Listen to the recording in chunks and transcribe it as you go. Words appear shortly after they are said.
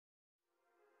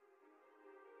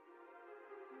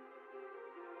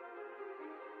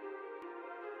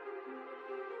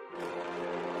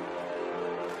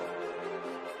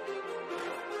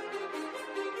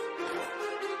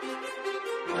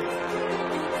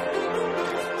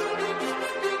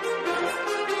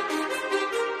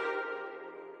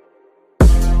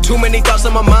Too many thoughts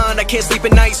on my mind, I can't sleep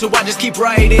at night, so I just keep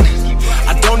writing.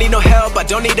 I don't need no help, I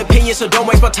don't need opinions, so don't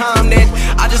waste my time then.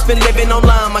 I just been living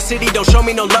online, my city don't show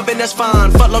me no loving, that's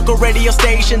fine. Fuck local radio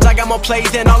stations, I got more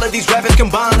plays than all of these rappers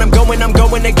combined. I'm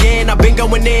going again, I've been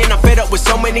going in, I'm fed up with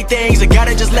so many things, I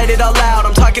gotta just let it all out.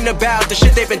 I'm talking about the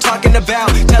shit they've been talking about,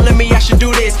 telling me I should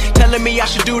do this, telling me I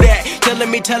should do that, telling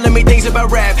me things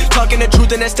about rap, talking the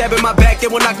truth and that stab in my back, they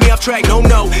will knock me off track.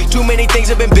 No, too many things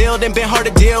have been building, been hard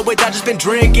to deal with, I just been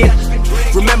drinking.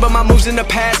 Remember my moves in the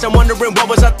past, I'm wondering what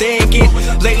was I thinking.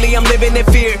 Lately I'm living in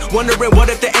fear, wondering what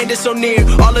if the end is so near.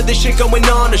 All of this shit going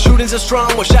on, the shootings are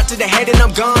strong, one shot to the head and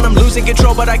I'm gone. I'm losing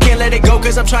control but I can't let it go,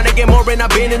 cause I'm trying to get more. And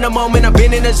I've been in the moment, I've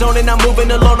been in the zone, and I'm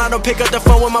moving alone. I don't pick up the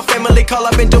phone when my family call,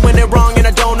 I've been doing it wrong and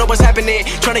I don't know what's happening.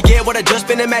 Trying to get what I just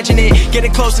been imagining,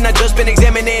 getting close and I just been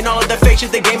examining all of the fake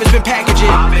shit the game has been packaging.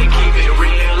 I've been keeping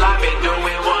real, I've been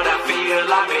doing what I feel,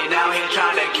 I've been out here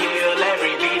trying to kill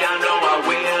every beat, I know I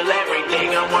will.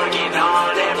 Everything I'm working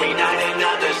on, every night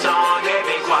another song. They've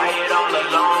been quiet all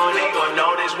along, they gon'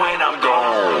 notice when I'm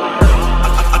gone.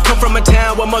 I come from a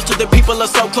town where most of the people are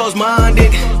so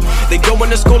close-minded. They going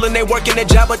to school and they working a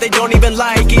job but they don't even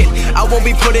like it. I won't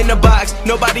be put in a box,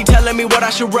 nobody telling me what I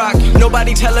should rock,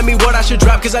 nobody telling me what I should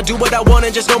drop, cause I do what I want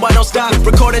and just know I don't stop.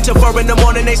 Recording till 4 in the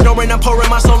morning, they snoring, I'm pouring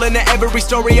my soul into every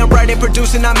story. I'm writing,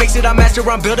 producing, I mix it, I master,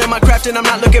 I'm building my craft and I'm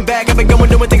not looking back. I've been going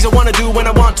doing things I wanna do when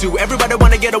I want to. Everybody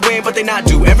wanna get away but they not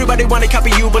do. Everybody wanna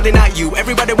copy you but they not you.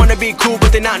 Everybody wanna be cool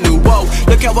but they not new. Whoa,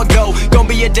 look how I go, gonna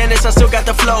be a dentist, I still got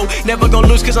the flow. Never gonna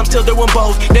lose cause I'm still doing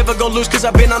both. Never gonna lose cause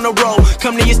I've been on the road.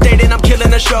 Come to your state and I'm killing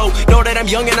the show. Know that I'm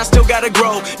young and I still gotta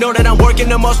grow. Know that I'm working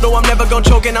the most, know I'm never gonna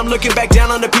choke, and I'm looking back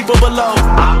down on the people below.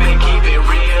 I've been keeping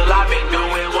real, I've been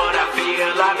doing what I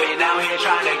feel, I've been out here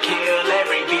trying to kill